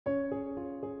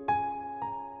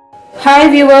Hi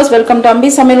viewers, welcome to Ambi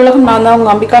Samilulagam. நான் தான் உங்க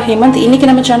அம்பிகா ஹேமந்த். இன்னைக்கு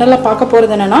நம்ம சேனல்ல பார்க்க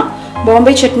போறது என்னன்னா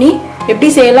பாம்பே சட்னி எப்படி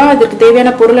செய்யலாம், அதுக்கு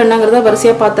தேவையான பொருள் என்னங்கறத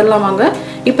வரிசையா பார்த்தறலாம் வாங்க.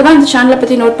 இப்போதான் இந்த சேனலை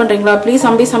பத்தி நோட் பண்றீங்களா? ப்ளீஸ்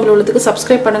அம்பி சமையலுலகத்துக்கு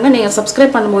சப்ஸ்கிரைப் பண்ணுங்க. நீங்க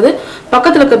சப்ஸ்கிரைப் பண்ணும்போது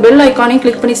பக்கத்துல இருக்க பெல் ஐகானையும்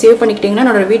கிளிக் பண்ணி சேவ் பண்ணிக்கிட்டீங்கன்னா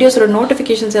என்னோட வீடியோஸோட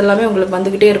நோட்டிஃபிகேஷன்ஸ் எல்லாமே உங்களுக்கு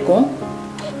வந்துகிட்டே இருக்கும்.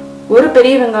 ஒரு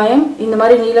பெரிய வெங்காயம் இந்த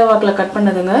மாதிரி நீல வாக்குல கட்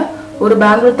பண்ணதுங்க. ஒரு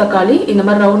பெங்களூர் தக்காளி இந்த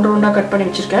மாதிரி ரவுண்ட் ரவுண்டா கட் பண்ணி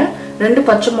வச்சிருக்கேன். ரெண்டு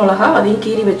பச்சை மிளகா அதையும்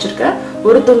கீறி வச்சிருக்கேன்.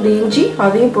 ஒரு துண்டு இஞ்சி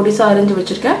அதையும் பொடிசா அரிஞ்சு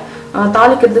வச்சிருக்கேன்.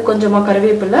 தாளிக்கிறதுக்கு கொஞ்சமா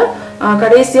கறிவேப்பிலை,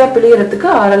 கடைசியா பிழியறதுக்கு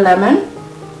அரை லெமன்.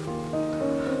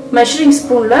 மெஷரிங்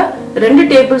ஸ்பூன்ல 2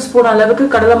 டேபிள் ஸ்பூன் அளவுக்கு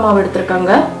கடலை மாவு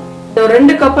எடுத்திருக்காங்க.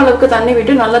 2 கப் அளவுக்கு தண்ணி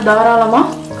விட்டு நல்லா தாராளமா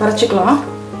கரைச்சிக்கலாம்.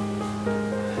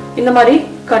 இந்த மாதிரி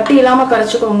கட்டி இல்லாம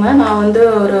கரைச்சிக்கோங்க. நான் வந்து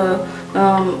ஒரு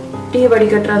டீ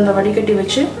வடிகட்டுற அந்த வடிகட்டி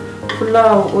வச்சு ஃபுல்லா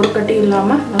ஒரு கட்டி இல்லாம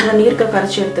நல்லா நீர்க்க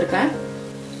கரைச்சி எடுத்திருக்கேன்.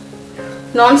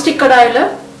 நான்ஸ்டிக் கடாயில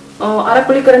அரை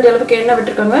புளிக்கரண்டி அளவுக்கு எண்ணெய்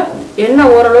விட்டுருக்காங்க.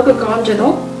 எண்ணெய் ஓரளவுக்கு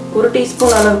காஞ்சதும் 1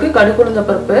 டீஸ்பூன் அளவுக்கு கடுகு உளுந்த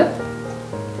பருப்பு,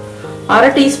 அரை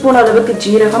டீஸ்பூன் அளவுக்கு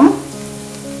ஜீரகம்,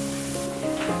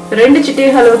 2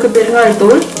 சிட்டிகை அளவுக்கு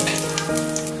பெருங்காயத்தூள்,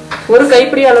 ஒரு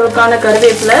கைப்பிடி அளவுக்கான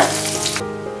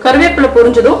கருவேப்பிலை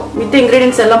பொரிஞ்சதும் மித்த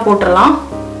இன்கிரீடியன்ஸ் எல்லாம் போட்டுடலாம்.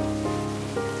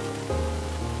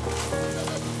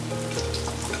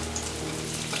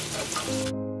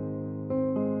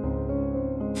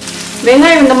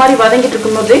 வெங்காயம் இந்த மாதிரி வதங்கிட்டு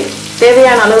இருக்கும்போது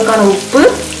தேவையான அளவுக்கான உப்பு,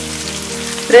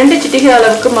 2 சிட்டிகை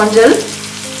அளவுக்கு மஞ்சள்,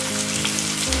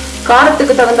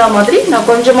 காரத்துக்கு தகுந்த மாதிரி நான்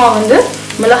கொஞ்சமா வந்து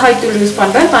மிளகாய் தூள் யூஸ்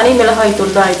பண்றேன். தனி மிளகாய்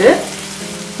தூள் தான் இது.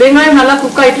 வெங்காயம் நல்லா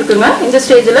குக் ஆயிட்டு இருக்குங்க. இந்த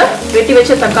ஸ்டேஜ்ல வெட்டி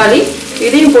வச்ச தக்காளி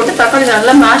இதையும் போட்டு தக்காளி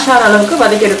நல்லா மேஷ் ஆகிற அளவுக்கு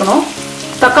வதக்கி எடுக்கணும்.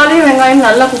 தக்காளியும் வெங்காயம்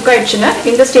நல்லா குக் ஆயிடுச்சுங்க.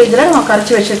 இந்த ஸ்டேஜ்ல நான்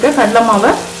கரைச்சி வச்சிருக்கேன் கடலை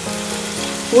மாவை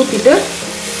ஊத்திட்டு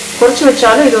பொரிச்சு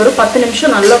வச்சாலும் இது ஒரு 10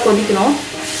 நிமிஷம் நல்லா கொதிக்கணும்.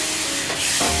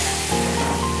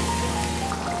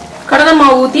 கடலை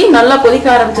மாவு ஊற்றி நல்லா கொதிக்க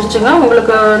ஆரம்பிச்சிருச்சுங்க.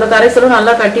 உங்களுக்கு அந்த கரைசலும்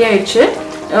நல்லா கட்டி ஆயிடுச்சு.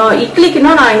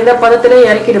 இட்லிக்குன்னா நான் இந்த பதத்திலே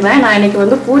இறக்கிடுவேன். நான் இன்னைக்கு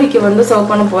வந்து பூரிக்கு வந்து சர்வ்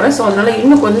பண்ண போறேன். ஸோ அதனால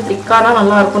இன்னும் கொஞ்சம் திக்கானா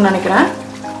நல்லா இருக்கும்னு நினைக்கிறேன்.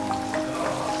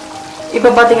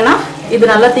 இப்போ பார்த்தீங்கன்னா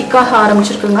இது நல்லா திக்காக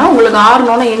ஆரம்பிச்சிருக்குங்க. உங்களுக்கு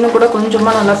ஆறணும்னா இன்னும் கூட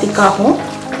கொஞ்சமா நல்லா திக்காகும்.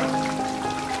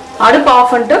 அடுப்பு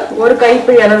ஆஃப் பண்ணிட்டு ஒரு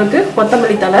கைப்பிடி அளவுக்கு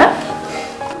கொத்தமல்லி தழை,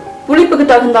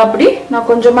 புளிப்புக்கு தகுந்தாப்படி நான்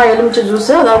கொஞ்சமா எலுமிச்சை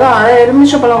ஜூஸ், அதாவது அரை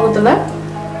எலுமிச்சை பழம் ஊற்றல,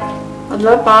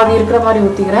 அதுல பாதி இருக்கிற மாதிரி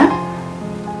ஊத்திக்கிறேன்.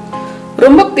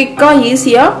 ரொம்ப குயிக்கா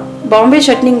ஈஸியா பாம்பே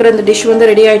சட்னிங்கிற இந்த டிஷ் வந்து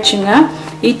ரெடி ஆயிடுச்சுங்க.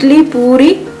 இட்லி, பூரி,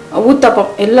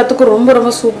 ஊத்தப்பம் எல்லாத்துக்கும் ரொம்ப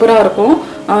ரொம்ப சூப்பரா இருக்கும்.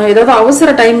 ஏதாவது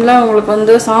அவசர டைம்ல உங்களுக்கு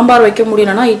வந்து சாம்பார் வைக்க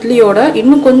முடியலன்னா இட்லியோட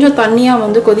இன்னும் கொஞ்சம் தண்ணியா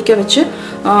வந்து கொதிக்க வச்சு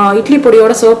இட்லி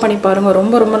பொடியோட சர்வ் பண்ணி பாருங்க.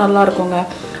 ரொம்ப ரொம்ப நல்லா இருக்குங்க.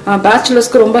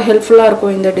 பேச்சுலர்ஸ்க்கு ரொம்ப ஹெல்ப்ஃபுல்லா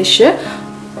இருக்கும் இந்த டிஷ்.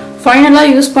 ஃபைனலா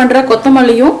யூஸ் பண்ற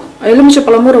கொத்தமல்லியும் எலுமிச்சை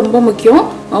பழமும் ரொம்ப முக்கியம்.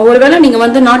 ஒருவேளை நீங்க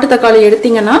வந்து நாட்டு தக்காளி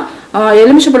எடுத்தீங்கன்னா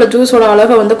எலுமிச்சைப்பழ ஜூஸோட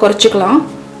அளவை வந்து குறைச்சிக்கலாம்.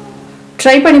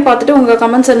 ட்ரை பண்ணி பார்த்துட்டு உங்க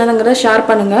கமெண்ட்ஸ் என்னங்கிறத ஷேர்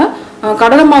பண்ணுங்க.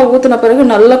 கடலை மாவு ஊற்றின பிறகு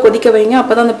நல்லா கொதிக்க வைங்க.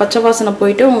 அப்பதான் அந்த பச்சை வாசனை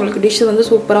போயிட்டு உங்களுக்கு டிஷ் வந்து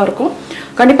சூப்பரா இருக்கும்.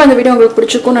 கண்டிப்பா இந்த வீடியோ உங்களுக்கு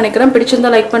பிடிச்சிருக்கும்னு நினைக்கிறேன்.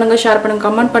 பிடிச்சிருந்தா லைக் பண்ணுங்க, ஷேர் பண்ணுங்க,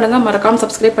 கமெண்ட் பண்ணுங்க, மறக்காம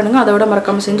சப்ஸ்கிரைப் பண்ணுங்க. அதோட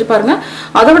மறக்காம செஞ்சு பாருங்க.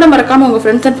 அதோட மறக்காம உங்க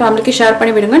ஃப்ரெண்ட்ஸ் அண்ட் ஃபேமிலிக்கு ஷேர்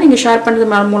பண்ணி விடுங்க. நீங்க ஷேர்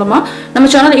பண்ணது மூலமா நம்ம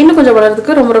சேனல் இன்னும் கொஞ்சம்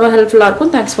வளர்றதுக்கு ரொம்ப ரொம்ப ஹெல்ப்ஃபுல்லா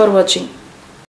இருக்கும். தேங்க்ஸ் ஃபார் வாட்சிங்.